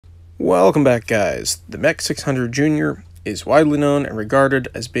Welcome back, guys. The MEC 600 Junior is widely known and regarded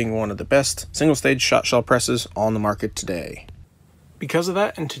as being one of the best single-stage shot shell presses on the market today. Because of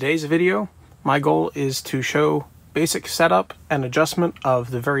that, in today's video, my goal is to show basic setup and adjustment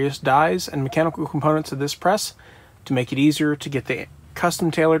of the various dies and mechanical components of this press to make it easier to get the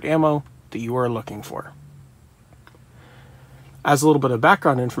custom-tailored ammo that you are looking for. As a little bit of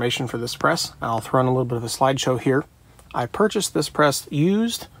background information for this press, I'll throw in a little bit of a slideshow here. I purchased this press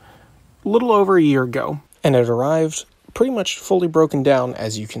used a little over a year ago, and it arrived pretty much fully broken down,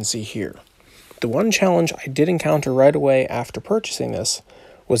 as you can see here. The one challenge I did encounter right away after purchasing this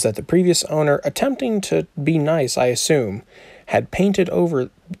was that the previous owner, attempting to be nice, I assume, had painted over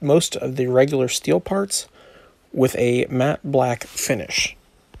most of the regular steel parts with a matte black finish.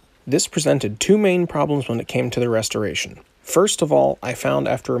 This presented two main problems when it came to the restoration. First of all, I found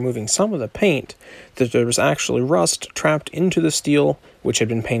after removing some of the paint that there was actually rust trapped into the steel which had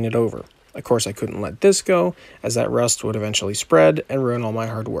been painted over. Of course, I couldn't let this go, as that rust would eventually spread and ruin all my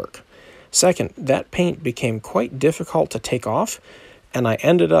hard work. Second, that paint became quite difficult to take off, and I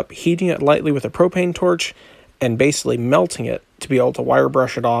ended up heating it lightly with a propane torch and basically melting it to be able to wire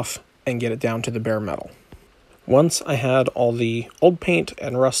brush it off and get it down to the bare metal. Once I had all the old paint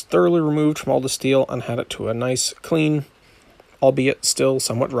and rust thoroughly removed from all the steel and had it to a nice, clean, albeit still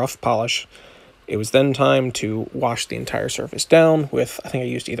somewhat rough polish, it was then time to wash the entire surface down with, I think I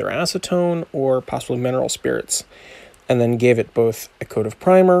used either acetone or possibly mineral spirits, and then gave it both a coat of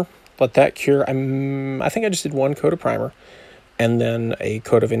primer, let that cure. I think I just did one coat of primer, and then a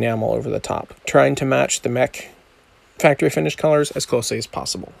coat of enamel over the top, trying to match the MEC factory finish colors as closely as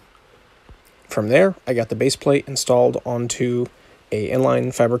possible. From there, I got the base plate installed onto a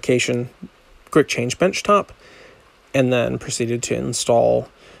inline fabrication quick change bench top, and then proceeded to install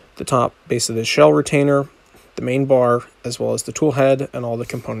the top base of the shell retainer, the main bar, as well as the tool head and all the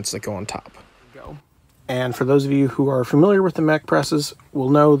components that go on top. And for those of you who are familiar with the MEC presses will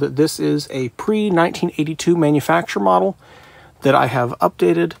know that this is a pre-1982 manufacture model that I have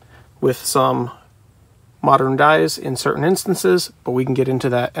updated with some modern dies in certain instances, but we can get into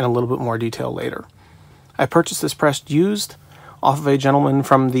that in a little bit more detail later. I purchased this press used off of a gentleman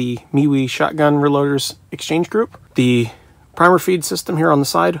from the MEC Shotgun Reloaders Exchange Group. The primer feed system here on the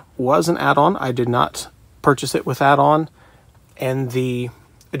side was an add-on. I did not purchase it with add-on. And the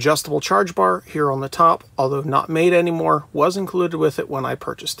adjustable charge bar here on the top, although not made anymore, was included with it when I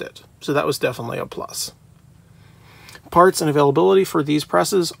purchased it. So that was definitely a plus. Parts and availability for these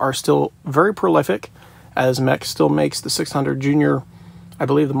presses are still very prolific, as MEC still makes the 600 Junior, I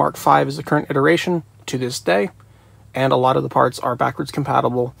believe the Mark V is the current iteration to this day, and a lot of the parts are backwards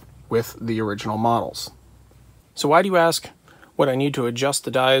compatible with the original models. So why do you ask what I need to adjust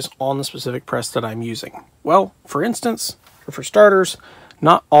the dies on the specific press that I'm using? Well, for instance, or for starters,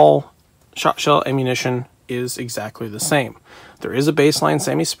 not all shot shell ammunition is exactly the same. There is a baseline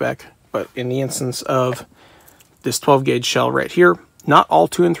semi-spec, but in the instance of this 12 gauge shell right here, not all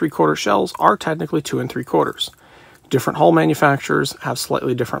 2 3/4 shells are technically 2 3/4. Different hull manufacturers have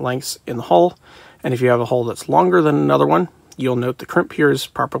slightly different lengths in the hull, and if you have a hull that's longer than another one, you'll note the crimp here is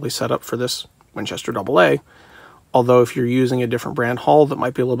properly set up for this Winchester AA. Although if you're using a different brand hull that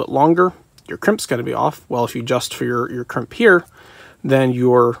might be a little bit longer, your crimp's going to be off. Well, if you adjust for your crimp here, then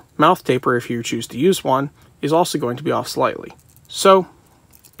your mouth taper, if you choose to use one, is also going to be off slightly. So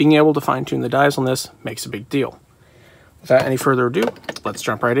being able to fine-tune the dies on this makes a big deal. Without any further ado, let's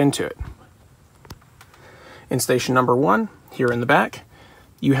jump right into it. In station number 1, here in the back,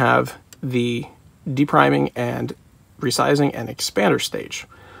 you have the depriming and resizing and expander stage.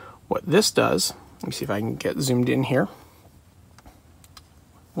 What this does, let me see if I can get zoomed in here.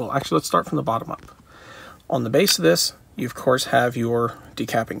 Well, actually, let's start from the bottom up. On the base of this, you of course have your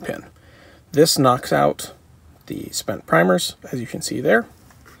decapping pin. This knocks out the spent primers, as you can see there,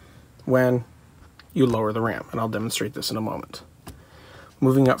 when you lower the ram, and I'll demonstrate this in a moment.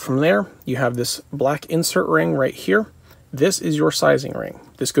 Moving up from there, you have this black insert ring right here. This is your sizing ring.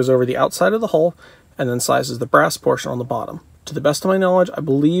 This goes over the outside of the hull and then sizes the brass portion on the bottom. To the best of my knowledge, I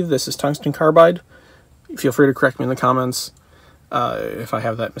believe this is tungsten carbide. Feel free to correct me in the comments if I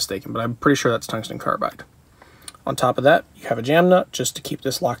have that mistaken, but I'm pretty sure that's tungsten carbide. On top of that, you have a jam nut just to keep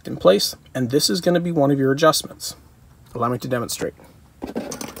this locked in place, and this is going to be one of your adjustments. Allow me to demonstrate.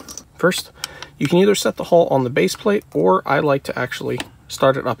 First, you can either set the hull on the base plate, or I like to actually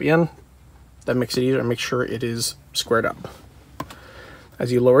start it up in. That makes it easier and make sure it is squared up.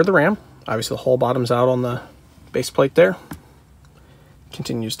 As you lower the ram, obviously the hull bottoms out on the base plate there,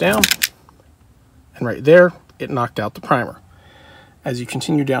 continues down, and right there, it knocked out the primer. As you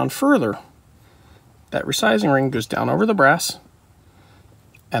continue down further, that resizing ring goes down over the brass,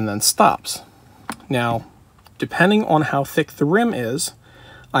 and then stops. Now, depending on how thick the rim is,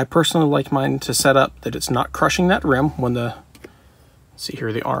 I personally like mine to set up that it's not crushing that rim when the, see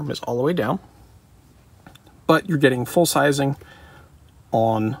here, the arm is all the way down, but you're getting full sizing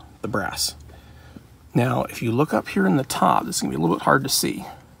on the brass. Now, if you look up here in the top, this is gonna be a little bit hard to see,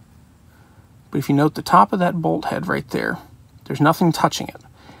 but if you note the top of that bolt head right there, there's nothing touching it.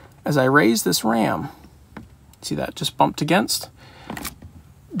 As I raise this ram, see that just bumped against?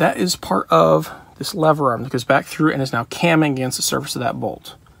 That is part of this lever arm that goes back through and is now camming against the surface of that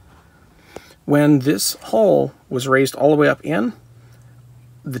bolt. When this hole was raised all the way up in,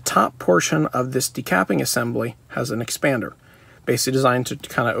 the top portion of this decapping assembly has an expander, basically designed to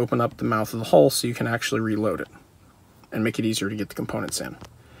kind of open up the mouth of the hole so you can actually reload it and make it easier to get the components in.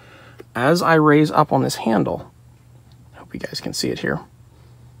 As I raise up on this handle, I hope you guys can see it here,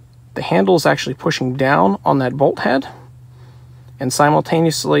 the handle is actually pushing down on that bolt head and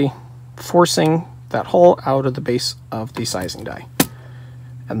simultaneously forcing that hole out of the base of the sizing die.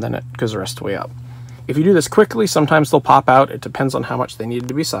 And then it goes the rest of the way up. If you do this quickly, sometimes they'll pop out. It depends on how much they need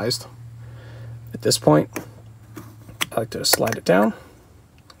to be sized. At this point, I like to just slide it down.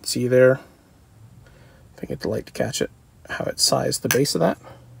 See there, if I get the light to catch it, how it sized the base of that.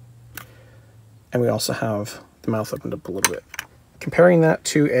 And we also have the mouth opened up a little bit. Comparing that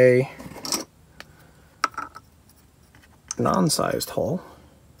to a non-sized hole,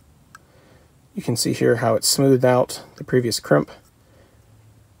 you can see here how it's smoothed out the previous crimp.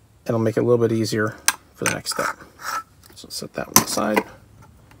 It'll make it a little bit easier for the next step. So set that one aside.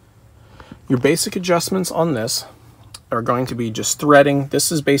 Your basic adjustments on this are going to be just threading.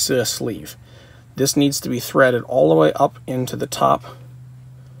 This is basically a sleeve. This needs to be threaded all the way up into the top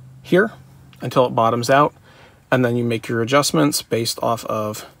here until it bottoms out, and then you make your adjustments based off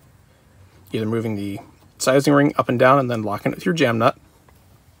of either moving the sizing ring up and down and then locking it with your jam nut.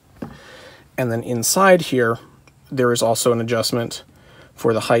 And then inside here, there is also an adjustment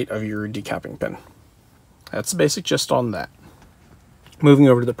for the height of your decapping pin. That's the basic gist on that. Moving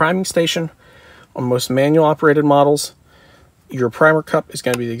over to the priming station, on most manual operated models, your primer cup is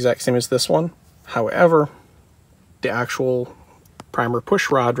going to be the exact same as this one. However, the actual primer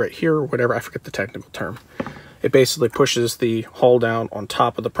push rod right here, or whatever, I forget the technical term, it basically pushes the hull down on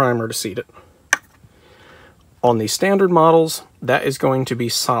top of the primer to seat it. On the standard models, that is going to be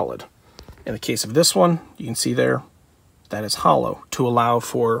solid. In the case of this one, you can see there, that is hollow to allow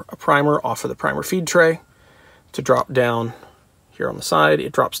for a primer off of the primer feed tray to drop down here on the side.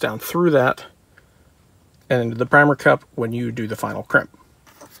 It drops down through that and into the primer cup when you do the final crimp.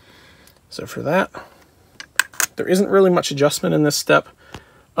 So for that, there isn't really much adjustment in this step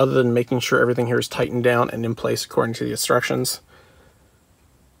other than making sure everything here is tightened down and in place according to the instructions.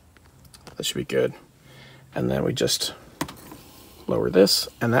 That should be good. And then we just lower this,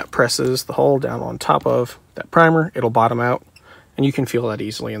 and that presses the hull down on top of that primer. It'll bottom out, and you can feel that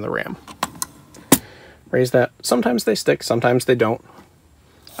easily in the ram. Raise that. Sometimes they stick, sometimes they don't.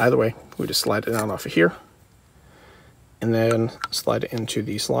 Either way, we just slide it down off of here, and then slide it into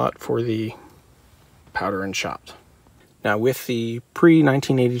the slot for the powder and shot. Now with the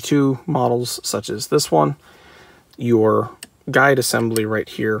pre-1982 models such as this one, your guide assembly right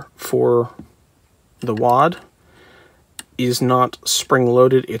here for the wad is not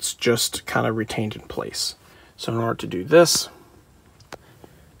spring-loaded, it's just kind of retained in place. So in order to do this,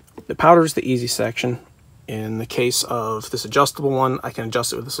 the powder is the easy section. In the case of this adjustable one, I can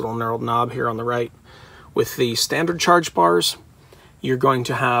adjust it with this little knurled knob here on the right. With the standard charge bars, you're going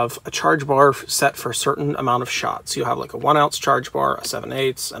to have a charge bar set for a certain amount of shots. You'll have like a 1 ounce charge bar, a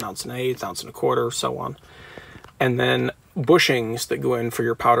 7/8, an ounce and 1/8, ounce and a quarter, so on. And then bushings that go in for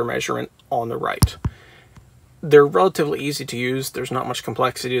your powder measurement on the right. They're relatively easy to use. There's not much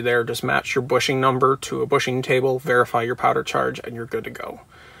complexity there. Just match your bushing number to a bushing table, verify your powder charge, and you're good to go.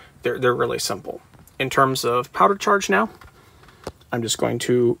 They're really simple. In terms of powder charge now, I'm just going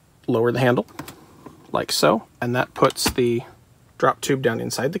to lower the handle like so, and that puts the drop tube down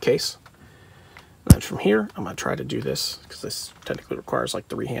inside the case. And then from here, I'm going to try to do this because this technically requires like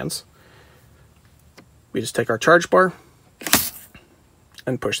 3 hands. We just take our charge bar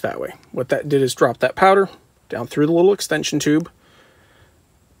and push that way. What that did is drop that powder down through the little extension tube,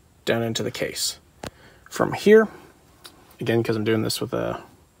 down into the case. From here, again, because I'm doing this with a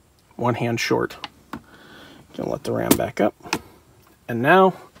 1 hand short, gonna let the ram back up. And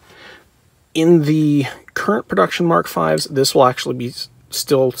now, in the current production Mark Vs, this will actually be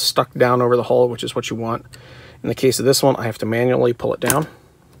still stuck down over the hull, which is what you want. In the case of this one, I have to manually pull it down.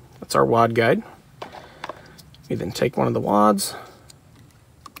 That's our wad guide. We then take one of the wads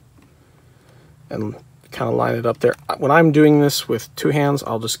and kind of line it up there. When I'm doing this with two hands,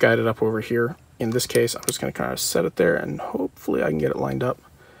 I'll just guide it up over here. In this case, I'm just going to kind of set it there, and hopefully I can get it lined up.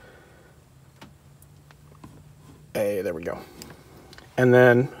 Hey, there we go. And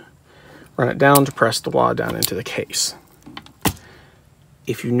then run it down to press the wad down into the case.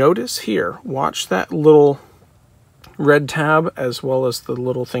 If you notice here, watch that little red tab as well as the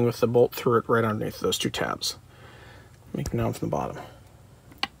little thing with the bolt through it right underneath those two tabs. Make them down from the bottom.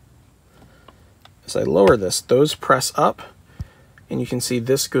 As I lower this, those press up, and you can see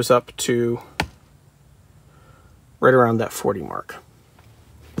this goes up to right around that 40 mark.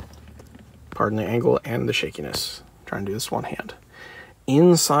 Pardon the angle and the shakiness. I'm trying to do this one hand.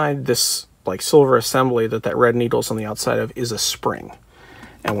 Inside this like silver assembly that red needle's on the outside of is a spring.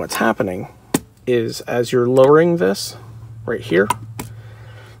 And what's happening is as you're lowering this right here,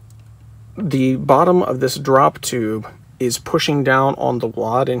 the bottom of this drop tube is pushing down on the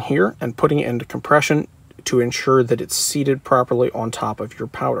wad in here and putting it into compression to ensure that it's seated properly on top of your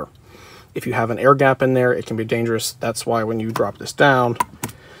powder. If you have an air gap in there, it can be dangerous. That's why when you drop this down,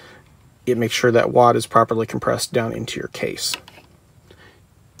 it makes sure that wad is properly compressed down into your case.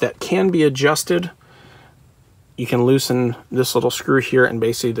 That can be adjusted. You can loosen this little screw here, and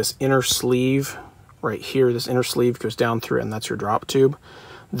basically this inner sleeve right here, this inner sleeve goes down through, and that's your drop tube.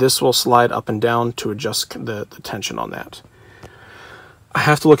 This will slide up and down to adjust the tension on that. I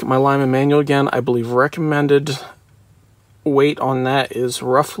have to look at my Lyman manual again. I believe recommended weight on that is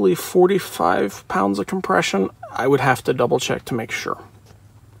roughly 45 pounds of compression. I would have to double check to make sure.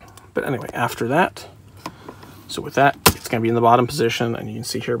 But anyway, after that, so with that, it's going to be in the bottom position, and you can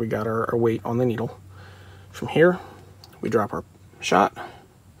see here we got our weight on the needle. From here, we drop our shot.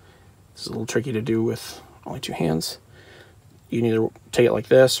 This is a little tricky to do with only two hands. You can either take it like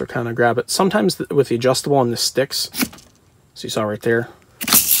this or kind of grab it. Sometimes with the adjustable and this sticks. So you saw right there.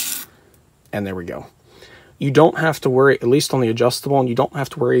 And there we go. You don't have to worry, at least on the adjustable, and you don't have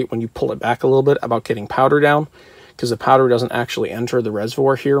to worry when you pull it back a little bit about getting powder down, because the powder doesn't actually enter the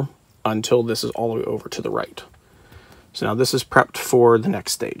reservoir here until this is all the way over to the right. So now this is prepped for the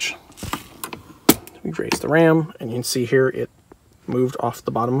next stage. We raise the ram, and you can see here it moved off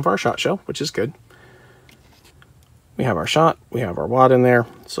the bottom of our shot shell, which is good. We have our shot, we have our wad in there,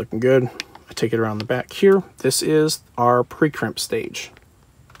 it's looking good. I take it around the back here. This is our pre-crimp stage.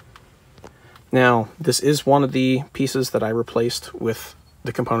 Now, this is one of the pieces that I replaced with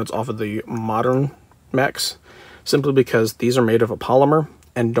the components off of the modern MECs, simply because these are made of a polymer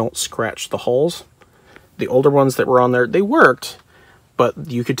and don't scratch the hulls. The older ones that were on there, they worked, but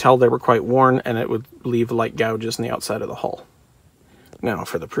you could tell they were quite worn, and it would leave light gouges on the outside of the hull. Now,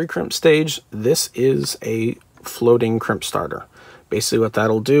 for the pre-crimp stage, this is a floating crimp starter. Basically what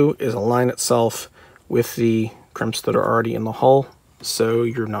that'll do is align itself with the crimps that are already in the hull, so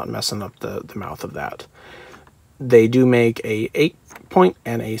you're not messing up the mouth of that. They do make a 8-point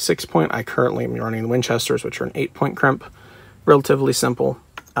and a 6-point. I currently am running the Winchesters, which are an 8-point crimp. Relatively simple.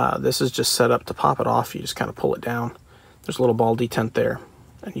 This is just set up to pop it off. You just kind of pull it down. There's a little ball detent there,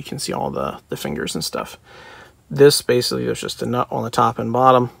 and you can see all the fingers and stuff. This basically, there's just a nut on the top and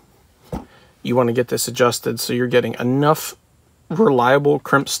bottom. You want to get this adjusted so you're getting enough reliable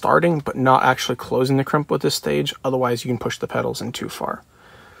crimp starting, but not actually closing the crimp with this stage. Otherwise, you can push the pedals in too far.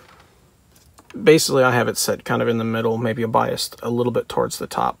 Basically, I have it set kind of in the middle, maybe biased a little bit towards the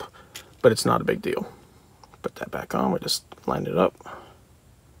top, but it's not a big deal. Put that back on. We just lined it up.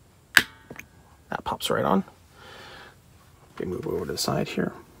 That pops right on. We move over to the side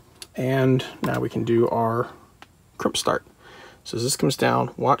here. And now we can do our crimp start. So as this comes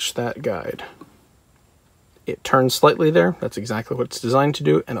down, watch that guide. It turns slightly there. That's exactly what it's designed to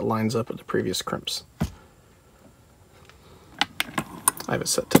do, and it lines up with the previous crimps. I have it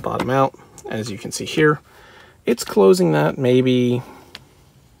set to bottom out. As you can see here, it's closing that maybe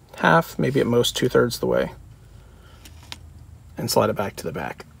half, maybe at most 2/3 the way. And slide it back to the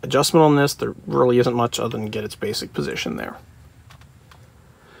back. Adjustment on this, there really isn't much other than get its basic position there.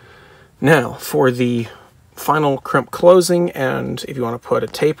 Now, for the final crimp closing, and if you want to put a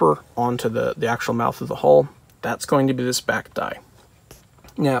taper onto the actual mouth of the hull, that's going to be this back die.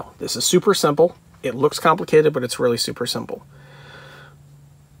 Now, this is super simple. It looks complicated, but it's really super simple.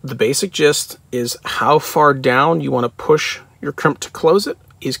 The basic gist is how far down you want to push your crimp to close it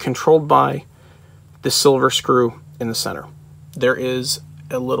is controlled by the silver screw in the center. There is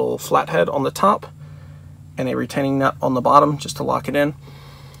a little flathead on the top and a retaining nut on the bottom just to lock it in.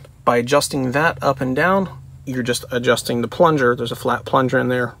 By adjusting that up and down, you're just adjusting the plunger. There's a flat plunger in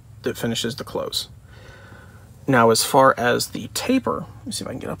there that finishes the close. Now, as far as the taper, let me see if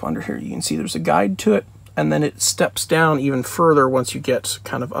I can get up under here. You can see there's a guide to it. and then it steps down even further once you get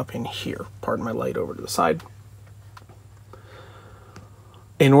kind of up in here. Pardon my light over to the side.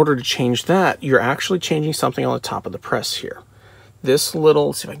 In order to change that, you're actually changing something on the top of the press here. This little,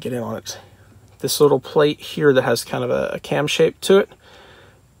 let's see if I can get in on it, this little plate here that has kind of a cam shape to it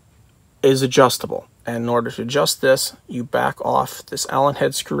is adjustable. And in order to adjust this, you back off this Allen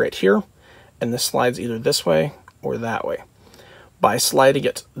head screw right here, and this slides either this way or that way. By sliding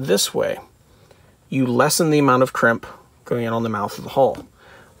it this way, you lessen the amount of crimp going in on the mouth of the hull.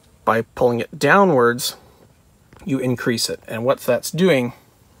 By pulling it downwards, you increase it. And what that's doing,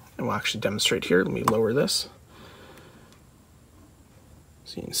 and we'll actually demonstrate here, let me lower this.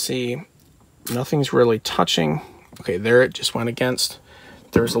 So you can see nothing's really touching. Okay, there it just went against.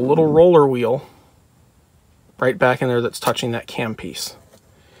 There's a little roller wheel right back in there that's touching that cam piece.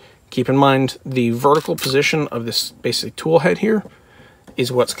 Keep in mind the vertical position of this basic tool head here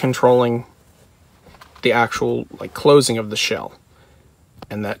is what's controlling the actual closing of the shell.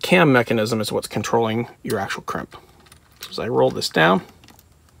 And that cam mechanism is what's controlling your actual crimp. So as I roll this down,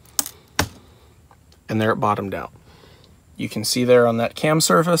 and there it bottomed out. You can see there on that cam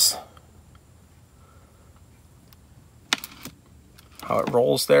surface how it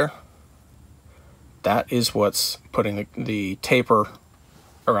rolls there. That is what's putting the taper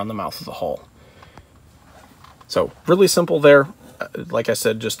around the mouth of the hull. So really simple there. Like I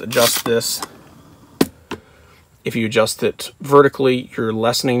said, just adjust this. If you adjust it vertically, you're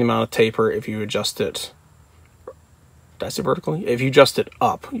lessening the amount of taper. If you adjust it, did I say vertically? If you adjust it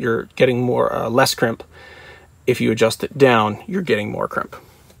up, you're getting more less crimp. If you adjust it down, you're getting more crimp.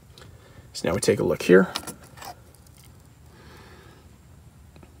 So now we take a look here.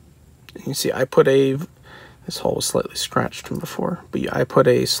 And you see I put this hole was slightly scratched from before, but I put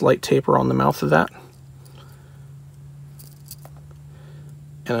a slight taper on the mouth of that.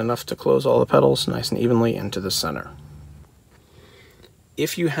 And enough to close all the pedals nice and evenly into the center.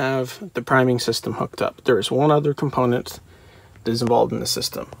 If you have the priming system hooked up, there is one other component that is involved in the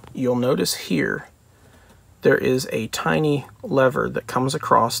system. You'll notice here there is a tiny lever that comes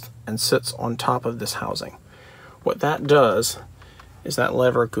across and sits on top of this housing. What that does is that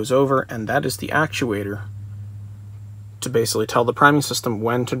lever goes over, and that is the actuator to basically tell the priming system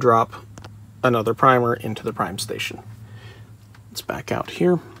when to drop another primer into the prime station. Let's back out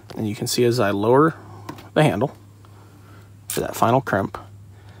here, and you can see as I lower the handle for that final crimp,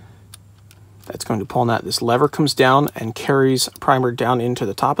 that's going to pull on that. This lever comes down and carries primer down into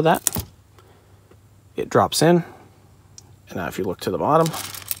the top of that. It drops in, and now if you look to the bottom,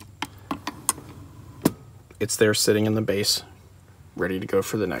 it's there sitting in the base, ready to go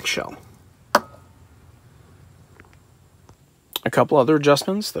for the next shell. A couple other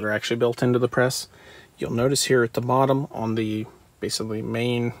adjustments that are actually built into the press. You'll notice here at the bottom on the basically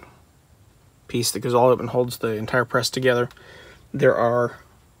main piece that goes all up and holds the entire press together, there are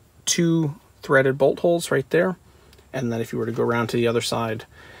 2 threaded bolt holes right there, and then if you were to go around to the other side,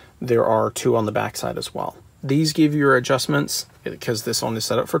 there are 2 on the back side as well. These give you your adjustments, because this one is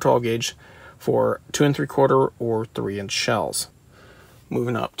set up for 12 gauge, for 2 3/4 or 3-inch shells.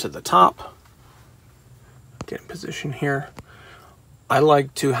 Moving up to the top, get in position here. I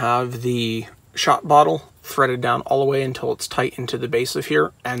like to have the shot bottle threaded down all the way until it's tight into the base of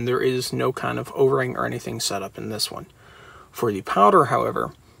here, and there is no kind of O-ring or anything set up in this one. For the powder,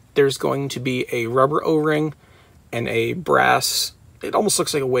 however, there's going to be a rubber O-ring and a brass, it almost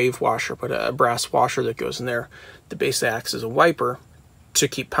looks like a wave washer, but a brass washer that goes in there that basically acts as a wiper to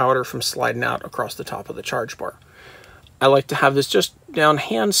keep powder from sliding out across the top of the charge bar. I like to have this just down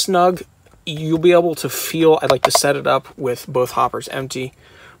hand snug. You'll be able to feel, I like to set it up with both hoppers empty,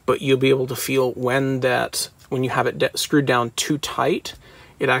 but you'll be able to feel when you have it screwed down too tight,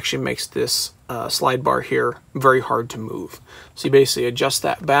 it actually makes this slide bar here very hard to move. So you basically adjust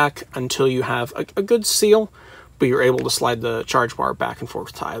that back until you have a good seal, but you're able to slide the charge bar back and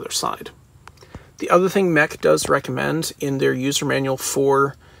forth to either side. The other thing MEC does recommend in their user manual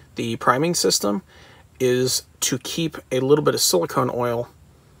for the priming system is to keep a little bit of silicone oil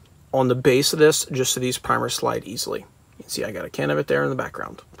on the base of this, just so these primers slide easily. You can see I got a can of it there in the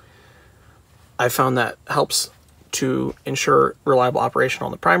background. I found that helps to ensure reliable operation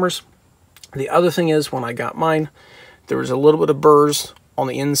on the primers. The other thing is, when I got mine, there was a little bit of burrs on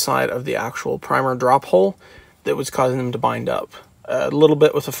the inside of the actual primer drop hole that was causing them to bind up. A little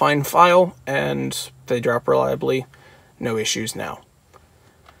bit with a fine file, and they drop reliably. No issues now.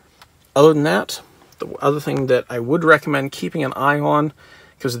 Other than that, the other thing that I would recommend keeping an eye on,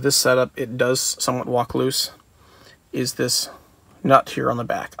 because of this setup, it does somewhat walk loose, is this nut here on the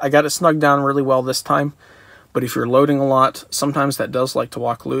back. I got it snugged down really well this time, but if you're loading a lot, sometimes that does like to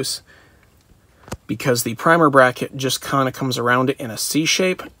walk loose. because the primer bracket just kind of comes around it in a C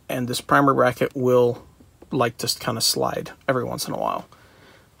shape, and this primer bracket will like to kind of slide every once in a while.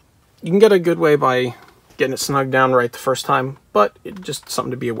 You can get a good way by getting it snugged down right the first time, but it's just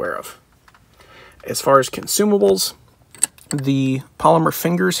something to be aware of. As far as consumables, the polymer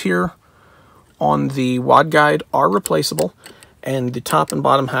fingers here on the wad guide are replaceable, and the top and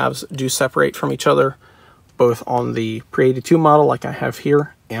bottom halves do separate from each other, both on the pre-82 model like I have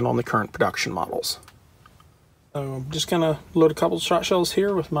here and on the current production models. So I'm just gonna load a couple of shot shells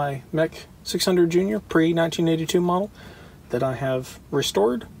here with my MEC 600 Junior pre-1982 model that I have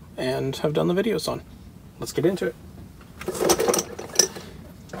restored and have done the videos on. Let's get into it.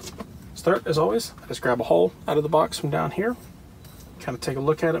 Start, as always, I just grab a hole out of the box from down here, kind of take a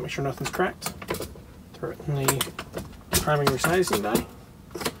look at it, make sure nothing's cracked. Throw it in the priming resizing die.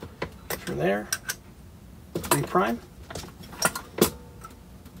 From there, reprime.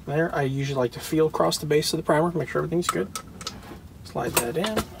 There, I usually like to feel across the base of the primer, make sure everything's good. Slide that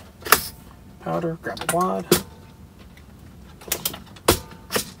in. Powder, grab a wad.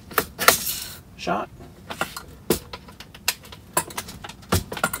 Shot.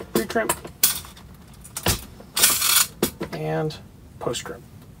 Pre-crimp. And post-crimp.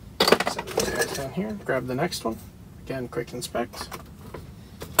 Set these guys down here, grab the next one. Again, quick inspect.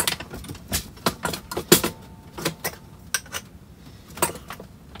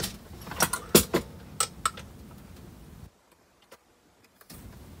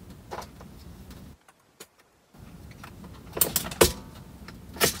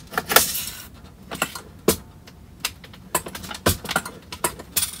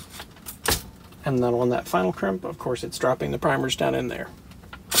 And then on that final crimp, of course, it's dropping the primers down in there.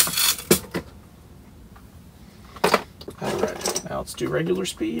 Alright, now let's do regular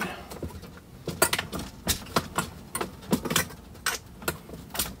speed.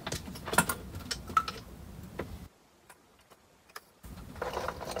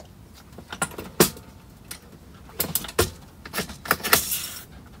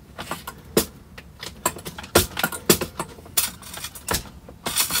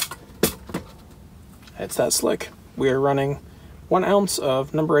 It's that slick. We are running 1 ounce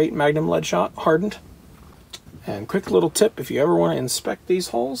of number 8 Magnum lead shot hardened. And quick little tip, if you ever want to inspect these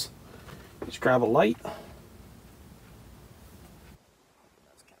holes, just grab a light.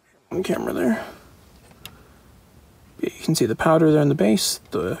 On camera there. You can see the powder there in the base,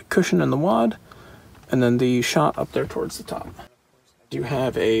 the cushion and the wad, and then the shot up there towards the top. I do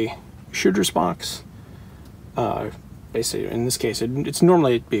have a shooter's box. Basically, in this case, it's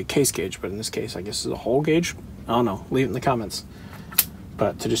normally it'd be a case gauge, but in this case, I guess it's a hole gauge. I don't know, leave it in the comments.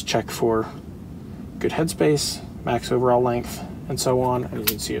 But to just check for good headspace, max overall length, and so on. And you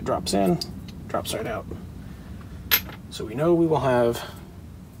can see it drops in, drops right out. So we know we will have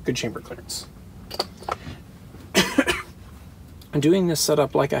good chamber clearance. I'm doing this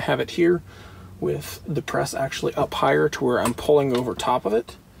setup like I have it here, with the press actually up higher to where I'm pulling over top of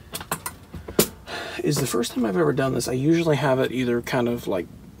it. Is the first time I've ever done this. I usually have it either kind of like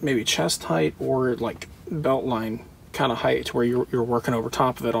maybe chest height or like belt line kind of height to where you're working over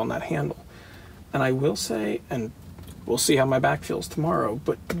top of it on that handle. And I will say, and we'll see how my back feels tomorrow,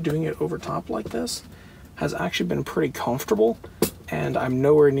 but doing it over top like this has actually been pretty comfortable, and I'm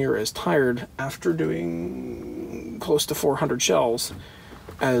nowhere near as tired after doing close to 400 shells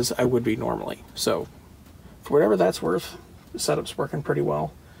as I would be normally. So for whatever that's worth, the setup's working pretty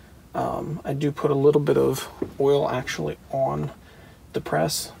well. I do put a little bit of oil actually on the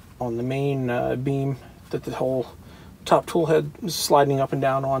press, on the main beam that the whole top tool head is sliding up and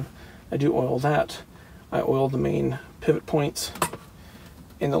down on. I do oil that. I oil the main pivot points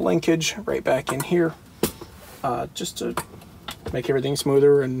in the linkage right back in here, just to make everything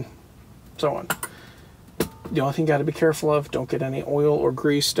smoother and so on. The only thing you got to be careful of, don't get any oil or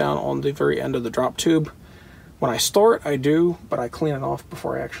grease down on the very end of the drop tube. When I store it, I do, but I clean it off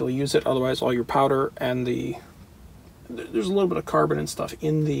before I actually use it. Otherwise, all your powder and there's a little bit of carbon and stuff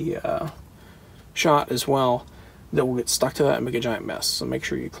in the shot as well that will get stuck to that and make a giant mess. So make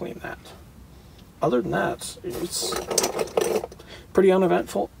sure you clean that. Other than that, it's pretty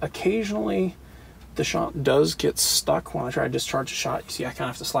uneventful. Occasionally, the shot does get stuck when I try to discharge a shot. You see, I kind of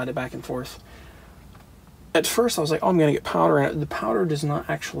have to slide it back and forth. At first, I was like, oh, I'm going to get powder in it. The powder does not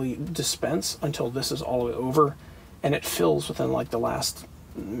actually dispense until this is all the way over, and it fills within like the last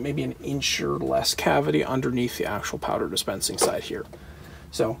maybe an inch or less cavity underneath the actual powder dispensing side here.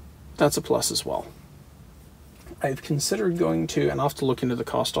 So that's a plus as well. I've considered going to, and I'll have to look into the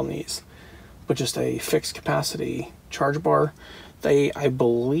cost on these, but just a fixed capacity charge bar. I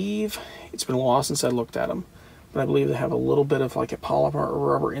believe, it's been a while since I looked at them, but I believe they have a little bit of like a polymer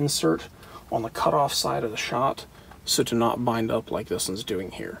or rubber insert on the cutoff side of the shot so to not bind up like this one's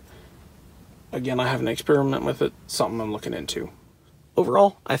doing here. Again, I haven't experimented with it, something I'm looking into.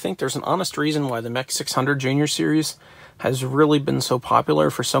 Overall, I think there's an honest reason why the MEC 600 Junior Series has really been so popular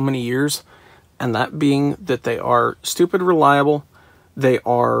for so many years, and that being that they are stupid reliable, they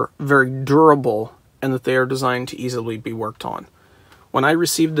are very durable, and that they are designed to easily be worked on. When I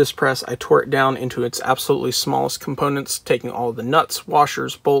received this press, I tore it down into its absolutely smallest components, taking all the nuts,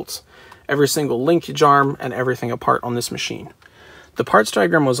 washers, bolts, every single linkage arm, and everything apart on this machine. The parts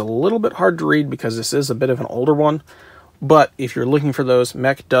diagram was a little bit hard to read because this is a bit of an older one, but if you're looking for those,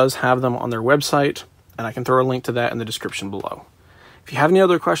 MEC does have them on their website, and I can throw a link to that in the description below. If you have any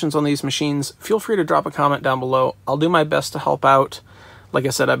other questions on these machines, feel free to drop a comment down below. I'll do my best to help out. Like I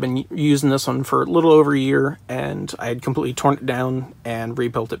said, I've been using this one for a little over a year, and I had completely torn it down and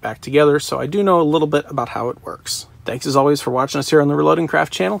rebuilt it back together, so I do know a little bit about how it works. Thanks as always for watching us here on the Reloading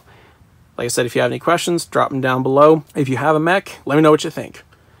Craft channel. Like I said, if you have any questions, drop them down below. If you have a MEC, let me know what you think.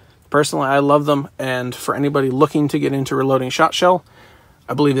 Personally, I love them, and for anybody looking to get into reloading Shotshell,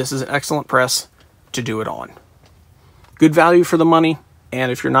 I believe this is an excellent press to do it on. Good value for the money,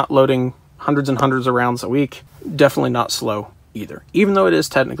 and if you're not loading hundreds and hundreds of rounds a week, definitely not slow either, even though it is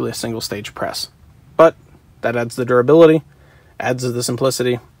technically a single stage press. But that adds the durability, adds the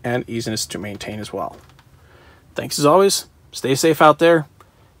simplicity, and easiness to maintain as well. Thanks as always, stay safe out there,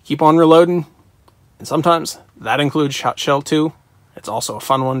 keep on reloading, and sometimes that includes Shotshell too. It's also a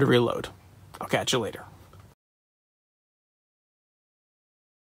fun one to reload. I'll catch you later.